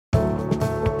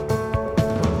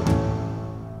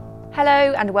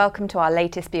Hello and welcome to our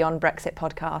latest Beyond Brexit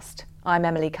podcast. I'm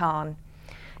Emily Kahn.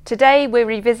 Today we're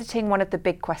revisiting one of the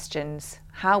big questions: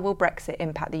 how will Brexit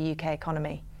impact the UK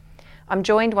economy? I'm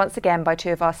joined once again by two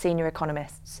of our senior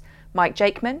economists, Mike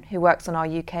Jakeman, who works on our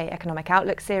UK Economic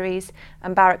Outlook series,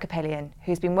 and Bharat Kapilian,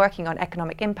 who's been working on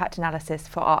economic impact analysis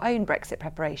for our own Brexit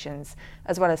preparations,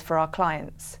 as well as for our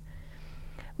clients.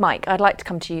 Mike, I'd like to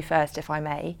come to you first, if I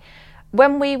may.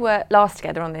 When we were last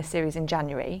together on this series in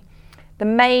January, the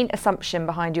main assumption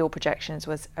behind your projections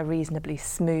was a reasonably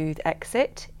smooth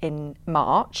exit in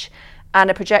March and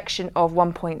a projection of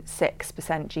 1.6%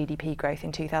 GDP growth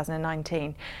in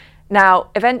 2019.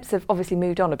 Now, events have obviously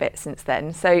moved on a bit since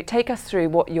then, so take us through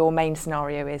what your main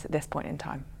scenario is at this point in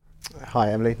time.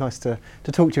 Hi Emily, nice to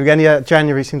talk to you again. Yeah,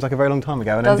 January seems like a very long time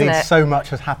ago, and indeed so much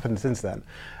has happened since then.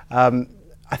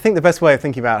 I think the best way of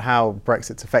thinking about how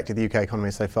Brexit's affected the UK economy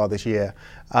so far this year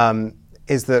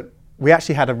is that we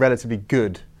actually had a relatively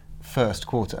good first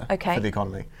quarter for the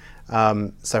economy.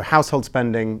 So household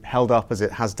spending held up as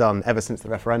it has done ever since the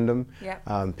referendum.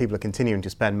 Yep. People are continuing to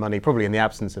spend money, probably in the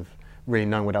absence of really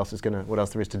knowing what else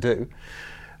there is to do.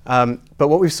 But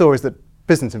what we saw is that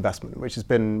business investment, which has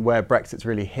been where Brexit's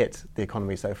really hit the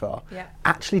economy so far,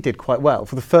 actually did quite well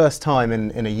for the first time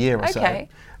in a year or so.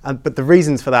 But the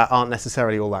reasons for that aren't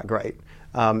necessarily all that great.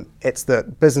 It's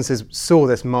that businesses saw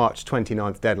this March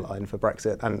 29th deadline for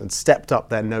Brexit and stepped up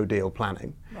their no-deal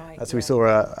planning. So we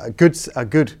saw a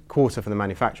good quarter for the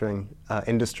manufacturing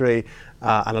industry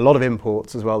and a lot of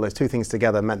imports as well. Those two things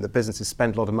together meant that businesses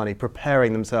spent a lot of money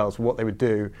preparing themselves for what they would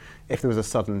do if there was a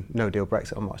sudden no-deal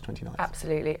Brexit on March 29th.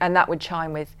 Absolutely, and that would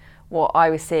chime with what I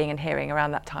was seeing and hearing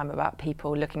around that time about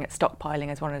people looking at stockpiling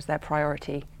as one of their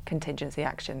priority contingency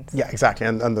actions. Yeah, exactly,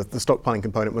 and the stockpiling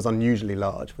component was unusually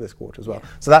large for this quarter as well.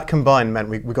 So that combined meant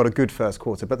we got a good first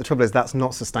quarter, but the trouble is that's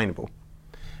not sustainable.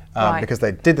 Because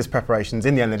they did this preparations,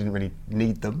 in the end they didn't really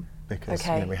need them because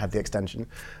we had the extension.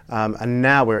 And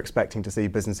now we're expecting to see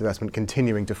business investment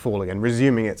continuing to fall again,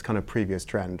 resuming its kind of previous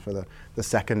trend for the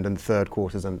second and third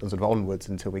quarters and sort of onwards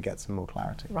until we get some more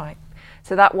clarity. Right.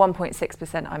 So that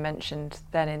 1.6% I mentioned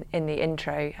then in the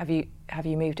intro, have you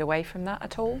moved away from that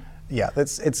at all? Yeah,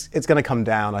 it's going to come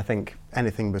down. I think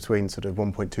anything between sort of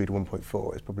 1.2 to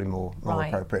 1.4 is probably more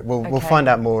appropriate. We'll find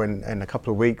out more in a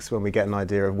couple of weeks when we get an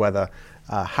idea of whether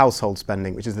household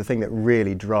spending, which is the thing that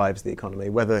really drives the economy,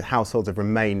 whether households have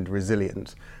remained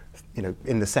resilient,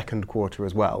 in the second quarter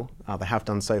as well. They have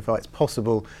done so far. It's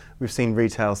possible we've seen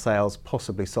retail sales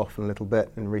possibly soften a little bit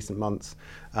in recent months.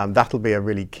 That'll be a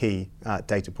really key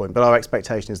data point. But our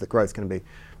expectation is that growth is going to be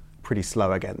pretty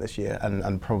slow again this year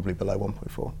and probably below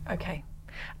 1.4. Okay.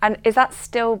 And is that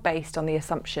still based on the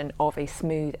assumption of a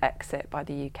smooth exit by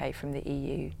the UK from the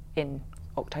EU in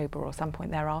October or some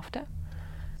point thereafter?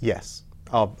 Yes.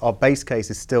 Our base case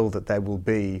is still that there will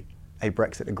be a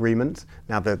Brexit agreement.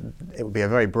 Now, it would be a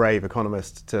very brave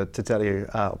economist to tell you,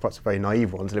 or perhaps a very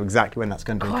naive one, to know exactly when that's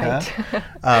going to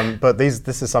occur. But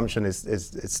this assumption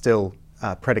is still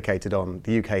predicated on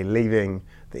the UK leaving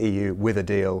the EU with a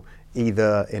deal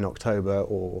either in October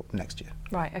or next year.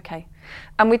 Right, okay.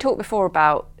 And we talked before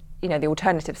about the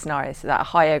alternative scenarios, so that a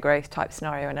higher growth type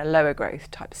scenario and a lower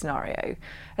growth type scenario.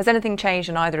 Has anything changed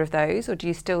on either of those, or do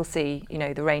you still see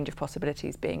the range of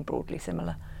possibilities being broadly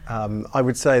similar? I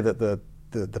would say that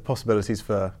the possibilities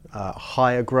for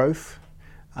higher growth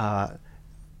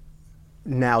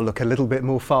now look a little bit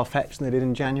more far-fetched than they did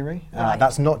in January.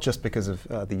 That's not just because of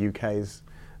the UK's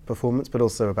performance, but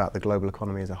also about the global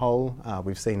economy as a whole.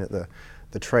 We've seen that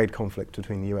the trade conflict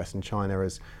between the US and China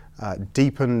has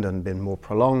deepened and been more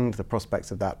prolonged. The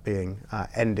prospects of that being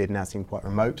ended now seem quite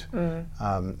remote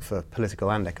for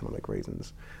political and economic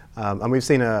reasons. And we've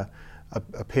seen a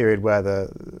period where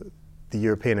the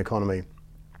European economy,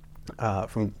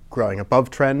 from growing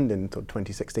above trend in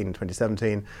 2016 and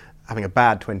 2017, having a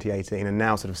bad 2018, and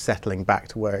now sort of settling back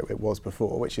to where it was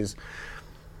before, which is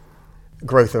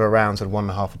growth of around sort of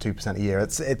 1.5% or 2% a year.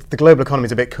 The global economy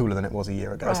is a bit cooler than it was a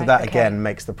year ago. So that again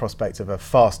makes the prospect of a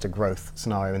faster growth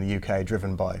scenario in the UK,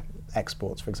 driven by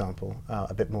exports, for example,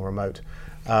 a bit more remote.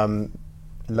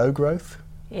 Low growth?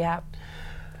 Yeah,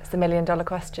 it's the million-dollar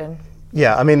question.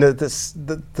 Yeah, I mean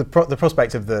the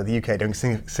prospect of the UK doing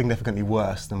significantly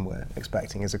worse than we're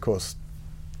expecting is, of course,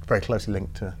 very closely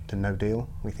linked to no deal.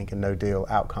 We think a no deal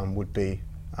outcome would be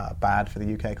bad for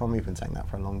the UK economy. We've been saying that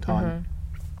for a long time.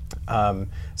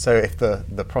 So if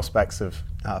the prospects of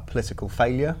political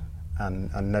failure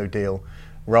and no deal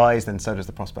rise, then so does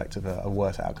the prospect of a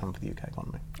worse outcome for the UK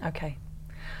economy. Okay.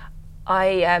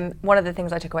 One of the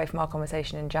things I took away from our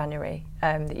conversation in January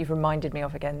that you've reminded me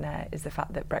of again there is the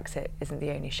fact that Brexit isn't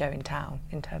the only show in town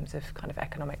in terms of kind of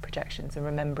economic projections, and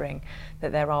remembering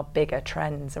that there are bigger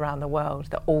trends around the world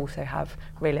that also have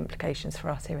real implications for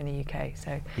us here in the UK.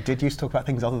 So we did used to talk about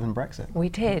things other than Brexit. We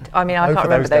did. I mean, I can't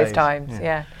remember those times.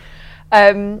 Yeah.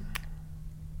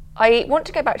 I want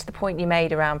to go back to the point you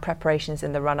made around preparations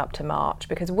in the run up to March,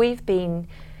 because we've been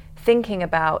thinking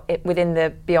about it within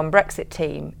the Beyond Brexit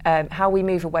team, how we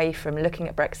move away from looking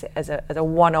at Brexit as a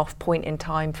one-off point in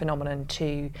time phenomenon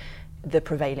to the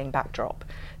prevailing backdrop.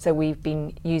 So we've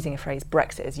been using a phrase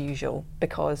Brexit as usual,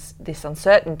 because this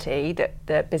uncertainty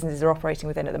that businesses are operating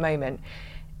within at the moment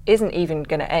isn't even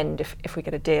going to end if we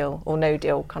get a deal or no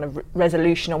deal kind of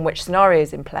resolution on which scenario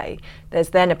is in play. There's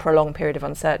then a prolonged period of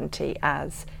uncertainty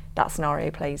as that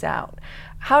scenario plays out.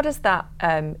 How does that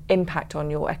impact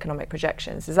on your economic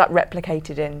projections? Is that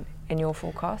replicated in your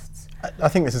forecasts? I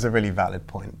think this is a really valid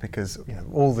point, because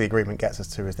all the agreement gets us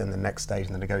to is then the next stage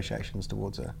in the negotiations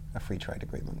towards a free trade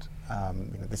agreement.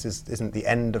 This isn't the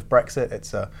end of Brexit.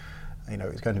 It's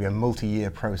it's going to be a multi-year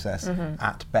process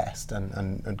at best,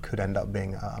 and could end up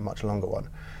being a much longer one.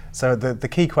 So the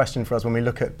key question for us when we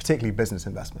look at particularly business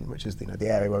investment, which is the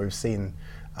area where we've seen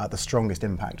the strongest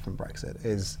impact from Brexit,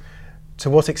 is to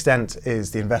what extent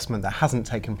is the investment that hasn't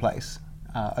taken place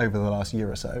over the last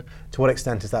year or so, to what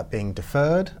extent is that being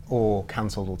deferred or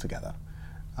cancelled altogether?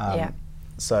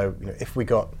 So if we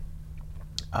got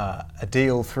a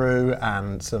deal through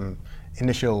and some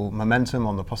initial momentum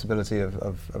on the possibility of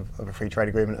a free trade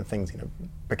agreement, and things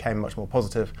became much more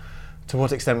positive, to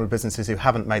what extent would businesses who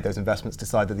haven't made those investments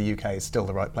decide that the UK is still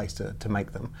the right place to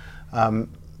make them?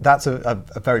 That's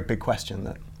a very big question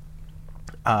that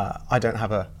I don't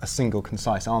have a single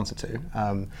concise answer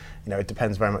to. It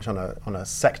depends very much on a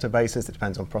sector basis. It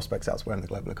depends on prospects elsewhere in the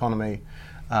global economy,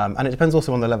 and it depends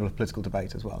also on the level of political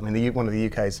debate as well. I mean, one of the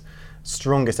UK's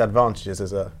strongest advantages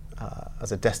as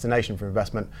a destination for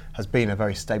investment has been a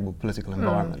very stable political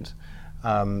environment.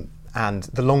 And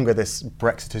the longer this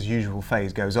Brexit as usual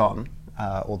phase goes on,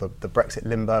 or the Brexit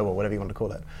limbo, or whatever you want to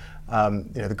call it,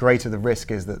 the greater the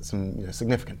risk is that some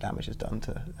significant damage is done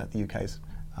to the UK's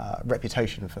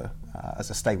reputation as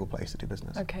a stable place to do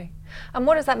business. Okay. And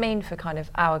what does that mean for kind of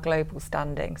our global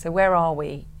standing? So where are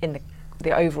we in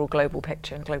the overall global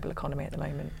picture and global economy at the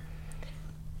moment?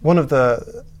 One of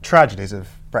the tragedies of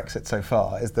Brexit so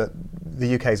far is that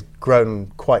the UK's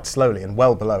grown quite slowly and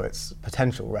well below its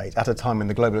potential rate at a time when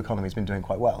the global economy has been doing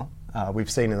quite well. We've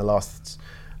seen in the last,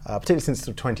 particularly since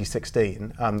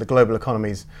 2016, the global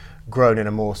economy's grown in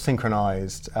a more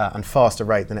synchronised and faster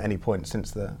rate than at any point since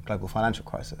the global financial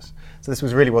crisis. So this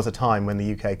really was a time when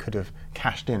the UK could have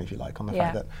cashed in, if you like, on the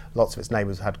fact that lots of its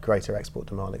neighbours had greater export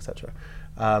demand, etc.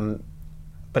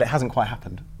 But it hasn't quite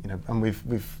happened, and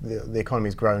the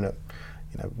economy's grown at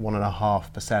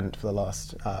 1.5% for the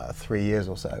last 3 years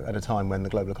or so, at a time when the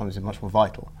global economy is much more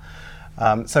vital.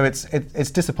 So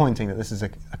it's disappointing that this has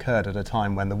occurred at a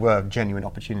time when there were genuine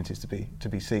opportunities to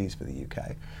be seized for the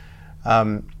UK.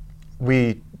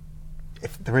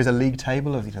 If there is a league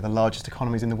table of the largest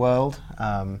economies in the world,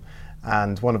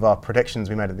 and one of our predictions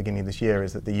we made at the beginning of this year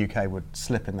is that the UK would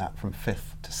slip in that from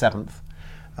 5th to 7th.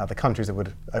 The countries that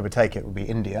would overtake it would be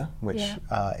India, which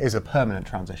is a permanent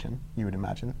transition, you would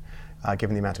imagine,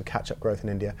 given the amount of catch-up growth in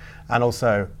India, and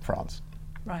also France.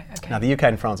 Right, okay. Now, the UK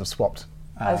and France have swapped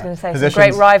I was going to say, some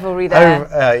great rivalry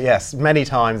there. Yes, many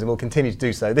times, and will continue to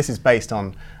do so. This is based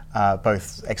on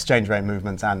both exchange rate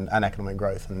movements and economic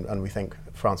growth, and we think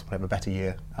France will have a better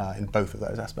year in both of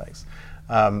those aspects.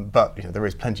 But there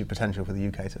is plenty of potential for the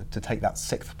UK to take that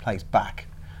 6th place back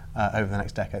over the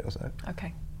next decade or so.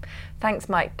 Okay. Thanks,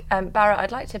 Mike. Barra,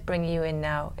 I'd like to bring you in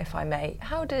now, if I may.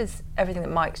 How does everything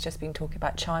that Mike's just been talking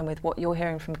about chime with what you're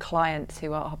hearing from clients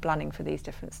who are planning for these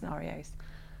different scenarios?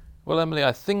 Well, Emily,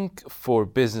 I think for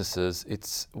businesses,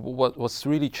 it's what's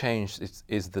really changed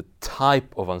is the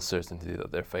type of uncertainty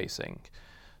that they're facing.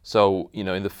 So,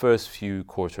 in the first few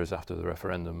quarters after the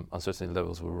referendum, uncertainty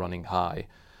levels were running high,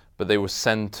 but they were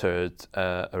centred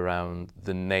around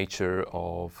the nature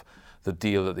of the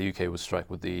deal that the UK would strike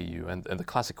with the EU. And the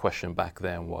classic question back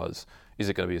then was, is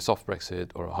it going to be a soft Brexit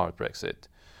or a hard Brexit?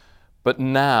 But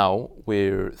now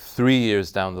we're 3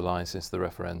 years down the line since the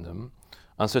referendum.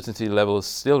 Uncertainty levels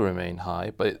still remain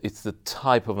high, but it's the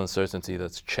type of uncertainty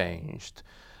that's changed,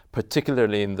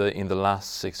 particularly in the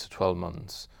last 6 to 12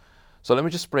 months. So let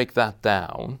me just break that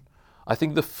down. I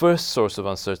think the first source of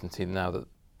uncertainty now that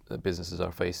the businesses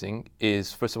are facing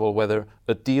is, first of all, whether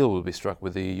a deal will be struck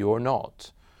with the EU or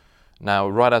not. Now,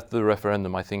 right after the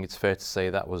referendum, I think it's fair to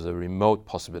say that was a remote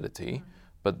possibility,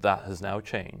 but that has now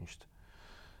changed.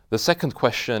 The second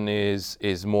question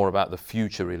is more about the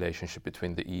future relationship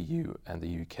between the EU and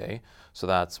the UK. So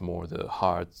that's more the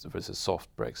hard versus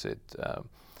soft Brexit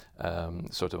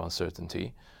sort of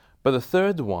uncertainty. But the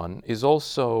third one is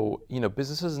also,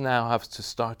 businesses now have to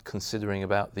start considering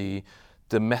about the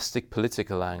domestic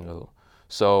political angle.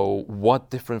 So what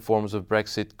different forms of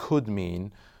Brexit could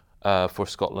mean for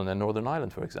Scotland and Northern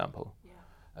Ireland, for example.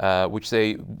 Which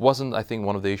wasn't, I think,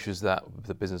 one of the issues that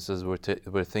the businesses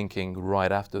were thinking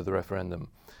right after the referendum.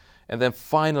 And then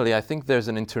finally, I think there's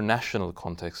an international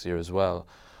context here as well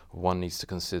one needs to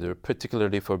consider,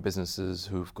 particularly for businesses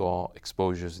who've got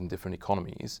exposures in different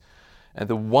economies. And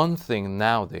the one thing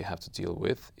now they have to deal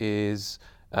with is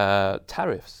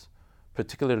tariffs,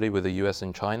 particularly with the US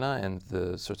and China and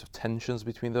the sort of tensions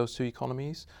between those two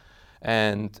economies.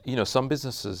 And, some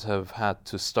businesses have had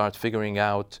to start figuring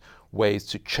out ways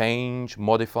to change,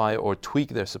 modify, or tweak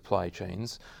their supply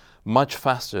chains much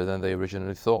faster than they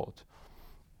originally thought.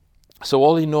 So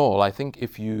all in all, I think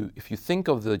if you think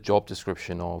of the job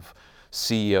description of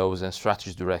CEOs and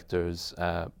strategy directors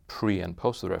pre and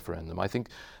post the referendum, I think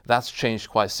that's changed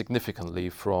quite significantly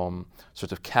from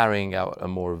sort of carrying out a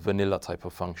more vanilla type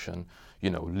of function,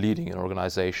 leading an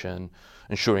organization,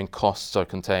 ensuring costs are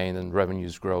contained and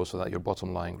revenues grow so that your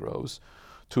bottom line grows,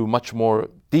 to a much more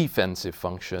defensive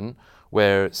function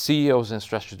where CEOs and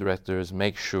strategy directors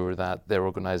make sure that their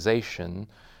organization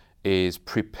is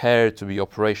prepared to be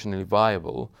operationally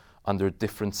viable under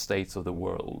different states of the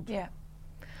world. Yeah.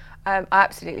 I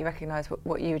absolutely recognise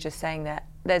what you were just saying there.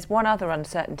 There's one other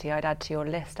uncertainty I'd add to your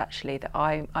list, actually, that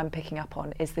I'm picking up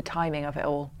on, is the timing of it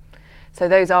all. So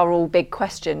those are all big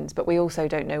questions, but we also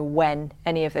don't know when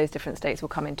any of those different states will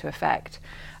come into effect.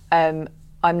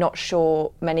 I'm not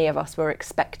sure many of us were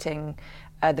expecting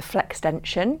the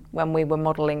flextension when we were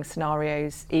modelling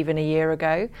scenarios even a year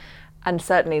ago. And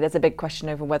certainly there's a big question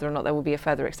over whether or not there will be a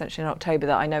further extension in October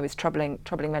that I know is troubling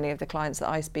many of the clients that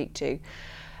I speak to.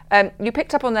 You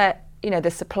picked up on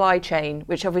the supply chain,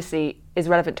 which obviously is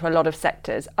relevant to a lot of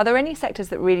sectors. Are there any sectors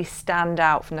that really stand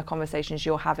out from the conversations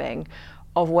you're having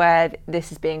of where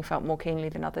this is being felt more keenly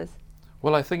than others?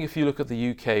 Well, I think if you look at the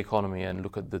UK economy and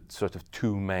look at the sort of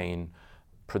two main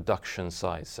production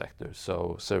side sectors,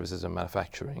 so services and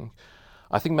manufacturing,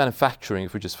 I think manufacturing,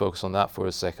 if we just focus on that for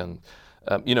a second,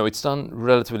 it's done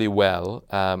relatively well,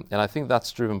 and I think that's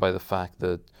driven by the fact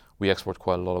that we export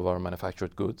quite a lot of our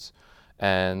manufactured goods,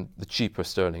 and the cheaper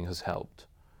sterling has helped.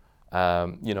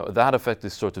 That effect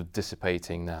is sort of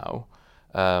dissipating now,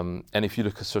 and if you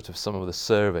look at sort of some of the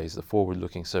surveys, the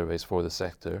forward-looking surveys for the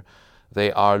sector,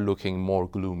 they are looking more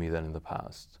gloomy than in the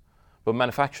past. But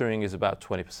manufacturing is about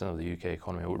 20% of the UK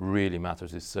economy. What really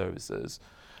matters is services.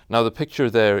 Now, the picture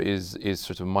there is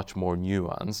sort of much more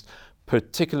nuanced,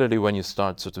 particularly when you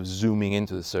start sort of zooming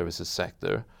into the services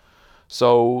sector.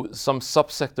 So some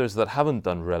subsectors that haven't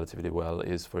done relatively well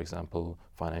is, for example,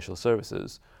 financial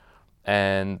services.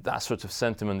 And that sort of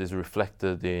sentiment is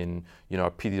reflected in our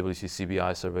PwC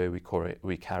CBI survey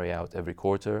we carry out every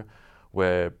quarter,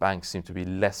 where banks seem to be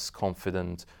less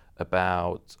confident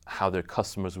about how their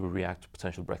customers will react to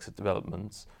potential Brexit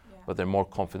developments, but they're more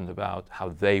confident about how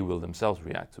they will themselves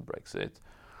react to Brexit.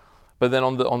 But then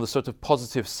on the sort of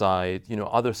positive side,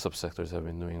 other subsectors have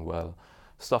been doing well.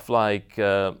 Stuff like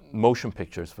motion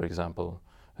pictures, for example,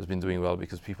 has been doing well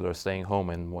because people are staying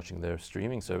home and watching their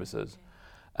streaming services.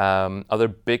 Other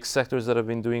big sectors that have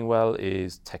been doing well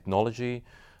is technology,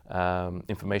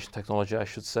 information technology, I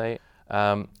should say.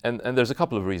 And there's a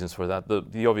couple of reasons for that.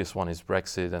 The obvious one is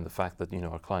Brexit and the fact that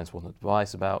our clients want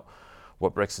advice about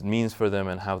what Brexit means for them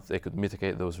and how they could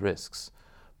mitigate those risks.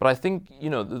 But I think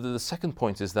the second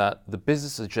point is that the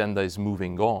business agenda is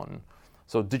moving on.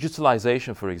 So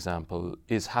digitalization, for example,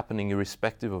 is happening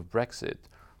irrespective of Brexit,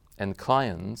 and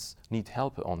clients need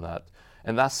help on that.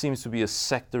 And that seems to be a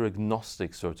sector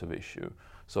agnostic sort of issue.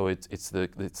 So it's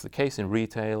the case in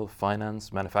retail,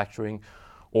 finance, manufacturing,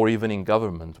 or even in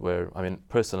government, where,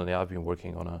 personally, I've been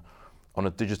working on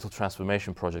a digital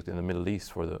transformation project in the Middle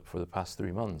East for the past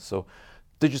 3 months. So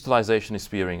digitalization is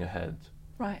spearing ahead.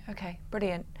 Right, okay,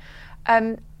 brilliant.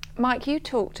 Mike, you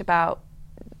talked about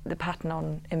the pattern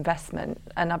on investment,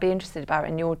 and I'd be interested about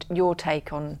in your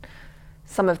take on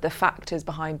some of the factors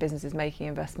behind businesses making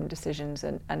investment decisions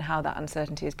and how that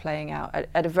uncertainty is playing out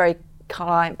at a very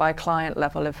client by client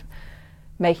level of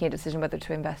making a decision whether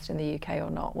to invest in the UK or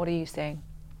not. What are you seeing?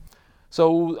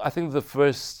 So I think the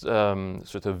first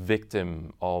sort of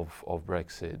victim of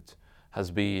Brexit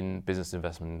has been business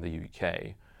investment in the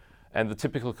UK. And the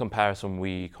typical comparison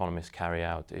we economists carry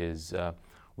out is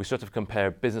we sort of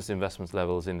compare business investment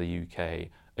levels in the UK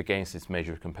against its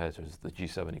major competitors, the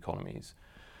G7 economies.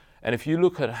 And if you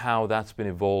look at how that's been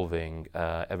evolving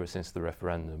ever since the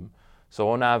referendum, so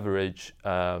on average,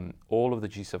 all of the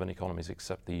G7 economies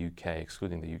except the UK,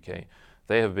 excluding the UK,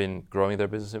 they have been growing their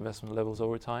business investment levels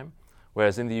over time.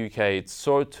 Whereas in the UK, it's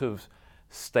sort of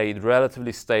stayed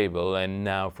relatively stable, and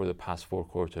now for the past 4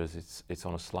 quarters, it's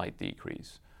on a slight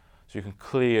decrease. So you can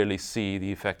clearly see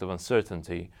the effect of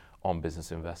uncertainty on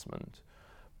business investment.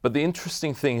 But the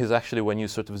interesting thing is actually when you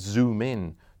sort of zoom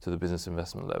in to the business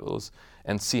investment levels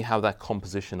and see how that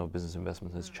composition of business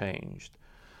investment has changed.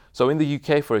 So in the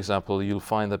UK, for example, you'll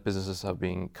find that businesses have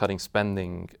been cutting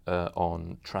spending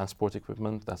on transport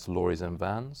equipment, that's lorries and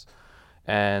vans,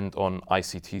 and on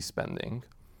ICT spending.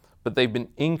 But they've been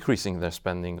increasing their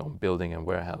spending on building and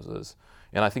warehouses.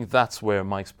 And I think that's where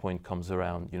Mike's point comes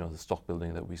around, the stock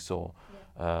building that we saw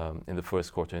in the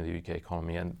first quarter in the UK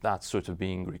economy, and that's sort of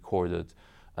being recorded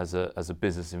as a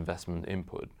business investment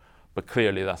input. But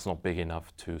clearly that's not big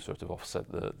enough to sort of offset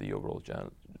the overall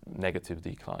negative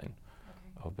decline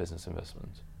of business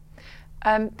investment.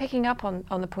 Picking up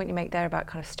on the point you make there about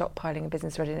kind of stockpiling and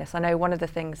business readiness, I know one of the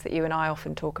things that you and I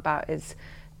often talk about is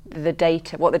the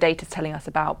data, what the data is telling us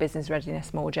about business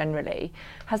readiness more generally.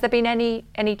 Has there been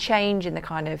any change in the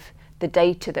kind of the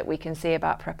data that we can see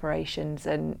about preparations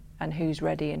and who's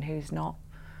ready and who's not,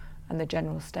 and the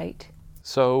general state?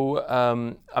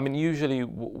 So, usually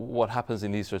what happens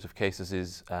in these sort of cases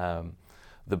is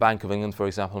the Bank of England, for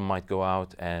example, might go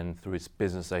out and through its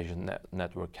business agent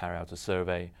network carry out a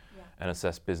survey and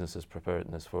assess businesses'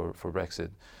 preparedness for Brexit.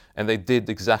 And they did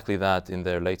exactly that in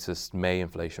their latest May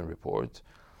inflation report.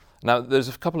 Now, there's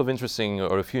a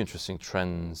few interesting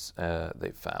trends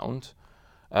they found.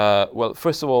 Well,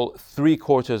 first of all,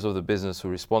 3/4 of the business who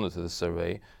responded to the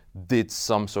survey did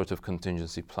some sort of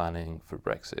contingency planning for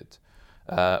Brexit,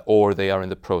 or they are in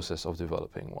the process of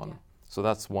developing one. So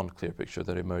that's one clear picture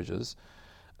that emerges.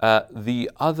 The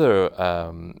other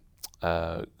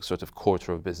sort of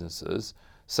quarter of businesses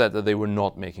said that they were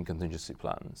not making contingency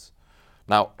plans.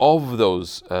 Now, of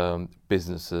those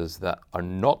businesses that are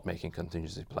not making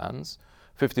contingency plans,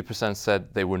 50%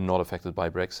 said they were not affected by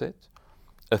Brexit.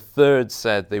 A third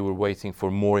said they were waiting for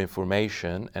more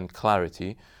information and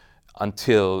clarity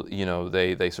until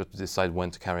they sort of decide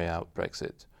when to carry out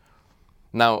Brexit.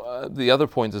 Now, the other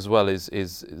point as well is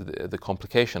the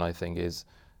complication, I think, is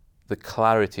the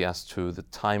clarity as to the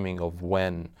timing of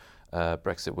when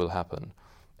Brexit will happen.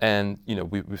 And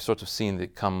we've sort of seen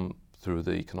it come through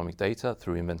the economic data,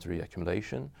 through inventory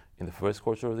accumulation in the first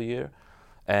quarter of the year.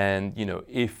 And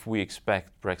if we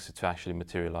expect Brexit to actually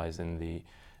materialize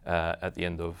at the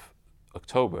end of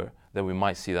October, then we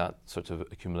might see that sort of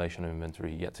accumulation of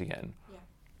inventory yet again,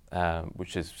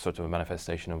 which is sort of a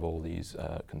manifestation of all these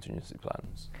contingency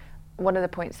plans. One of the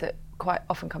points that quite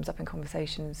often comes up in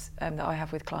conversations that I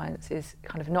have with clients is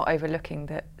kind of not overlooking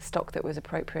that stock that was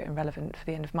appropriate and relevant for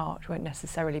the end of March won't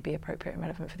necessarily be appropriate and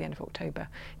relevant for the end of October.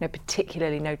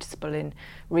 Particularly noticeable in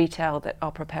retail that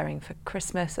are preparing for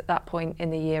Christmas at that point in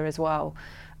the year as well.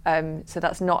 So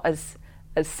that's not as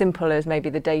simple as maybe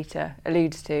the data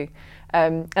alludes to.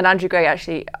 And Andrew Gray,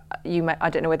 actually, I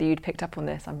don't know whether you'd picked up on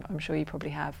this, I'm sure you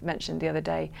probably have, mentioned the other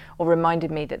day, or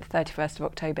reminded me that the 31st of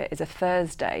October is a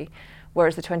Thursday,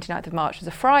 whereas the 29th of March was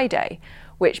a Friday,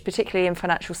 which particularly in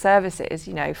financial services,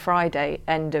 Friday,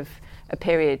 end of a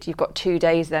period, you've got 2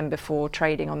 days then before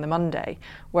trading on the Monday,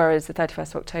 whereas the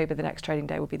 31st of October, the next trading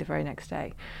day will be the very next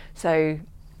day. So,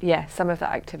 some of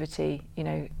that activity,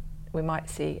 we might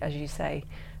see, as you say,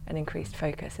 an increased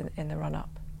focus in the run-up.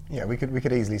 Yeah, we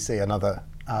could easily see another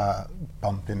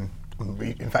bump in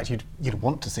fact, you'd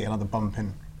want to see another bump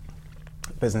in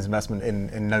business investment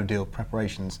in no-deal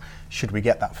preparations should we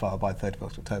get that far by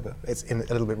 31st October. It's a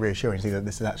little bit reassuring to see that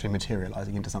this is actually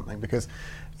materialising into something, because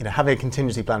having a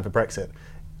contingency plan for Brexit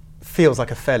feels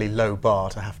like a fairly low bar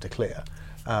to have to clear.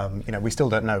 We still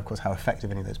don't know, of course, how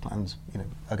effective any of those plans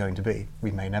are going to be.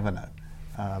 We may never know.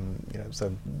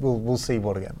 So we'll see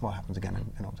what happens again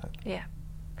in October. Yeah.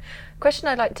 Question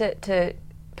I'd like to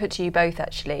put to you both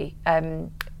actually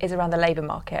is around the labour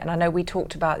market, and I know we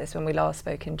talked about this when we last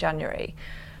spoke in January,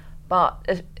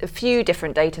 but a few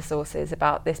different data sources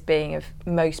about this being of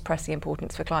most pressing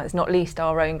importance for clients, not least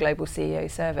our own Global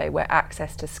CEO survey, where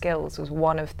access to skills was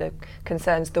one of the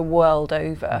concerns the world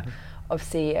over of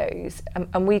CEOs,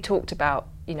 and we talked about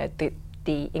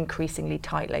the increasingly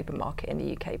tight labour market in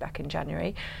the UK back in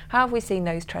January. How have we seen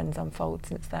those trends unfold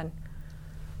since then?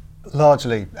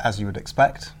 Largely as you would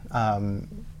expect.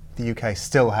 The UK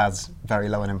still has very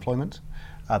low unemployment.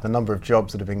 The number of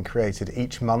jobs that have been created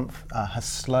each month has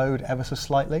slowed ever so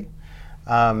slightly.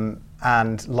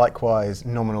 And likewise,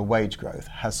 nominal wage growth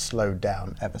has slowed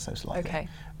down ever so slightly,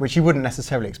 which you wouldn't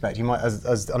necessarily expect. You might,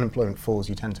 as unemployment falls,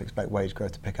 you tend to expect wage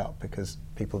growth to pick up because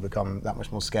people become that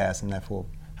much more scarce and therefore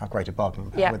have greater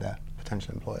bargaining power with their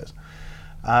potential employers.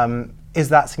 Is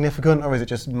that significant, or is it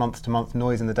just month-to-month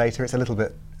noise in the data? It's a little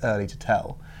bit early to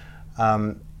tell.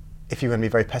 If you're going to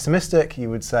be very pessimistic, you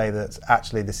would say that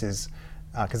actually this is,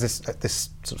 because this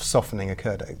sort of softening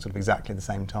occurred at sort of exactly the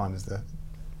same time as the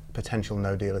potential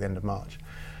no deal at the end of March,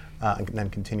 and then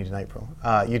continued in April.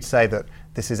 You'd say that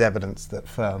this is evidence that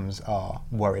firms are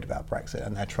worried about Brexit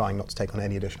and they're trying not to take on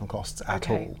any additional costs at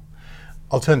all.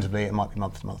 Alternatively, it might be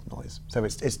month-to-month noise. So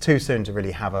it's too soon to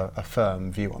really have a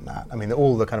firm view on that. I mean,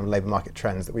 all the kind of labour market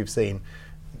trends that we've seen,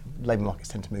 labour markets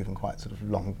tend to move in quite sort of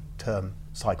long-term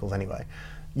cycles anyway.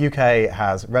 UK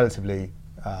has relatively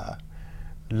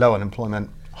low unemployment,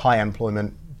 high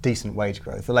employment, decent wage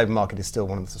growth. The labour market is still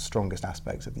one of the strongest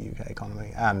aspects of the UK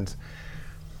economy. And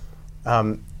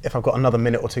if I've got another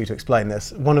minute or two to explain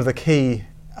this, one of the key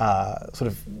sort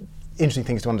of interesting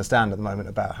things to understand at the moment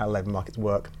about how labour markets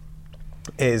work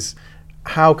is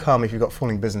how come, if you've got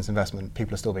falling business investment,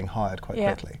 people are still being hired quite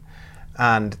quickly.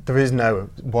 And there is no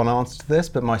one answer to this,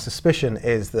 but my suspicion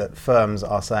is that firms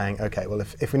are saying, okay, well,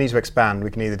 if we need to expand,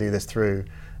 we can either do this through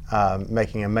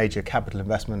making a major capital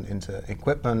investment into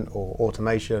equipment or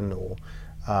automation or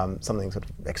something sort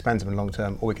of expensive and long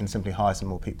term, or we can simply hire some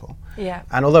more people.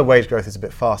 And although wage growth is a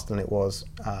bit faster than it was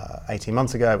 18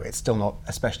 months ago, it's still not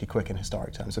especially quick in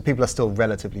historic terms. So people are still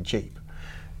relatively cheap.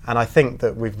 And I think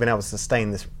that we've been able to sustain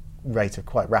this rate of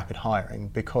quite rapid hiring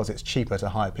because it's cheaper to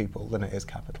hire people than it is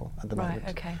capital at the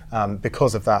moment.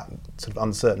 Because of that sort of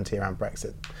uncertainty around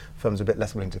Brexit, firms are a bit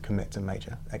less willing to commit to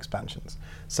major expansions.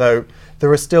 So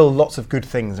there are still lots of good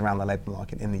things around the labour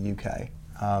market in the UK,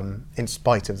 in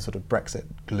spite of the sort of Brexit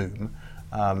gloom.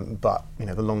 But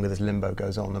the longer this limbo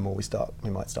goes on, the more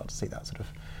we might start to see that sort of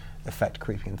effect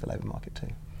creeping into the labour market too.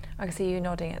 I can see you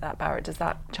nodding at that, Barrett. Does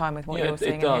that chime with what you're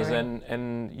seeing? It does, and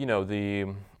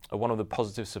one of the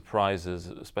positive surprises,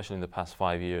 especially in the past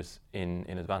 5 years in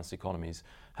advanced economies,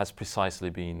 has precisely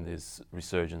been this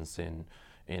resurgence in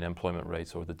employment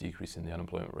rates or the decrease in the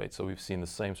unemployment rate. So we've seen the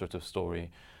same sort of story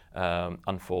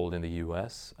unfold in the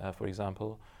US, for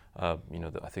example. I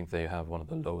think they have one of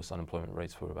the lowest unemployment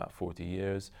rates for about 40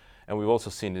 years. And we've also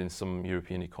seen it in some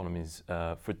European economies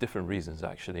for different reasons,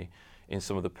 actually. In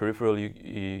some of the peripheral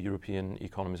European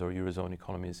economies or Eurozone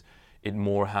economies, it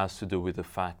more has to do with the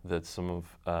fact that some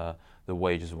of the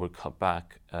wages were cut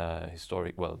back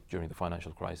during the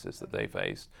financial crisis that they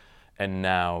faced. And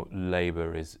now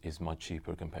labour is much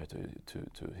cheaper compared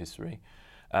to history.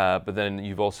 But then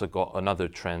you've also got another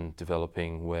trend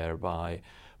developing whereby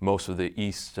most of the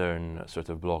Eastern sort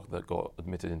of bloc that got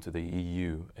admitted into the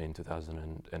EU in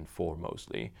 2004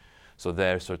 mostly, so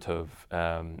they're sort of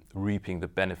reaping the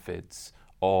benefits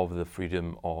of the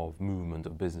freedom of movement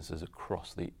of businesses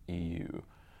across the EU.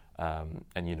 And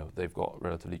they've got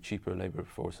relatively cheaper labour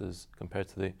forces compared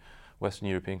to the Western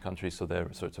European countries, so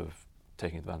they're sort of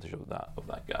taking advantage of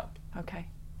that gap. Okay.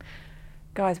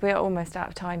 Guys, we're almost out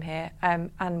of time here,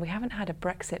 and we haven't had a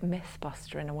Brexit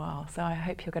mythbuster in a while, so I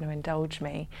hope you're going to indulge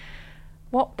me.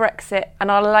 What Brexit,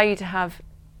 and I'll allow you to have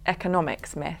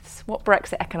economics myths, what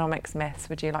Brexit economics myths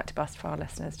would you like to bust for our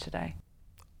listeners today?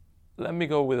 Let me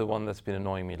go with the one that's been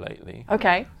annoying me lately.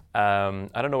 Okay. I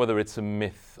don't know whether it's a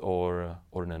myth or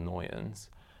an annoyance,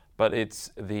 but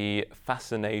it's the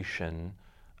fascination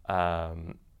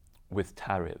with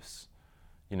tariffs.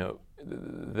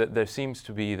 There seems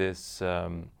to be this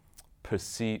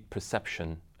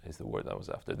perception, is the word I was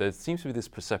after. There seems to be this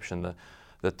perception that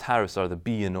the tariffs are the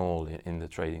be and all in the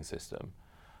trading system.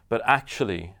 But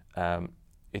actually,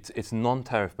 it's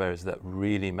non-tariff barriers that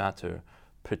really matter,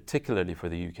 particularly for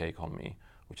the UK economy,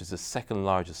 which is the second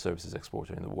largest services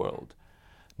exporter in the world.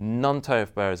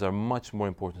 Non-tariff barriers are much more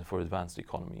important for advanced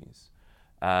economies.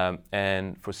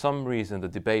 And for some reason, the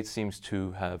debate seems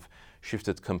to have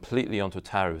shifted completely onto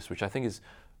tariffs, which I think is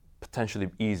potentially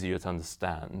easier to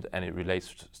understand, and it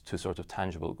relates to sort of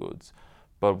tangible goods.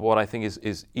 But what I think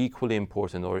is equally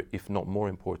important, or if not more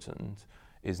important,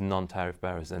 is non-tariff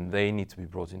barriers, and they need to be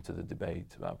brought into the debate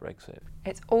about Brexit.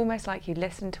 It's almost like you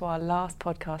listened to our last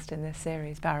podcast in this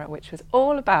series, Barrett, which was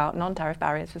all about non-tariff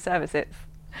barriers for services.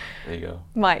 There you go.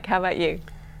 Mike, how about you?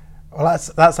 Well,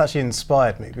 that's actually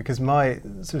inspired me, because my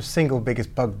sort of single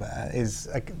biggest bugbear is,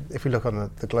 if we look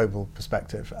on the global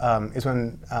perspective, is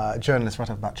when journalists write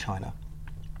up about China.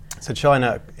 So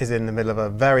China is in the middle of a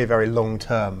very, very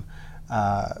long-term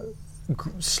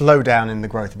slowdown in the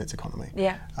growth of its economy.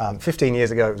 15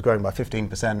 years ago, it was growing by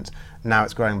 15%. Now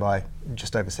it's growing by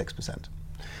just over 6%.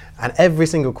 And every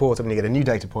single quarter, when you get a new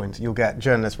data point, you'll get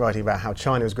journalists writing about how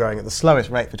China is growing at the slowest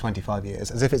rate for 25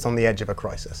 years, as if it's on the edge of a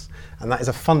crisis. And that is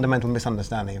a fundamental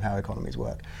misunderstanding of how economies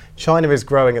work. China is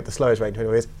growing at the slowest rate in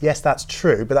 25 years. Yes, that's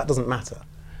true, but that doesn't matter,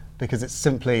 because it's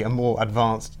simply a more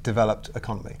advanced, developed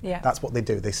economy. Yeah. That's what they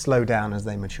do. They slow down as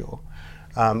they mature.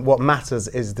 What matters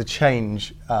is the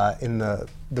change in the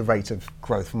rate of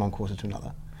growth from one quarter to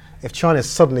another. If China's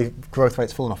suddenly growth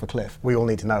rate's fallen off a cliff, we all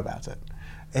need to know about it.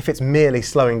 If it's merely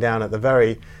slowing down at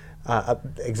the at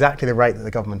exactly the rate that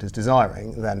the government is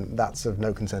desiring, then that's of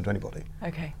no concern to anybody.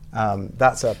 Okay.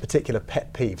 That's a particular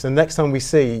pet peeve. So the next time we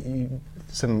see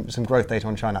some growth data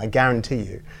on China, I guarantee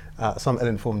you some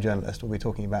ill-informed journalist will be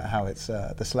talking about how it's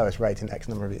the slowest rate in X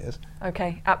number of years.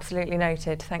 Okay, absolutely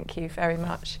noted. Thank you very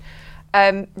much.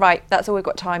 Right, that's all we've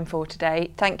got time for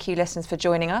today. Thank you, listeners, for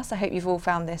joining us. I hope you've all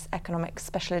found this economics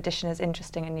special edition as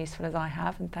interesting and useful as I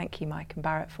have, and thank you, Mike and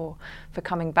Barrett, for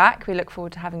coming back. We look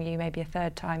forward to having you maybe a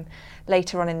third time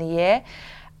later on in the year.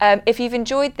 If you've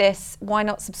enjoyed this, why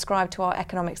not subscribe to our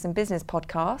Economics and Business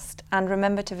podcast, and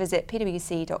remember to visit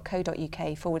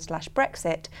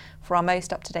pwc.co.uk/Brexit for our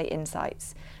most up-to-date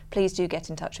insights. Please do get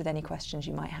in touch with any questions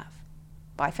you might have.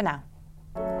 Bye for now.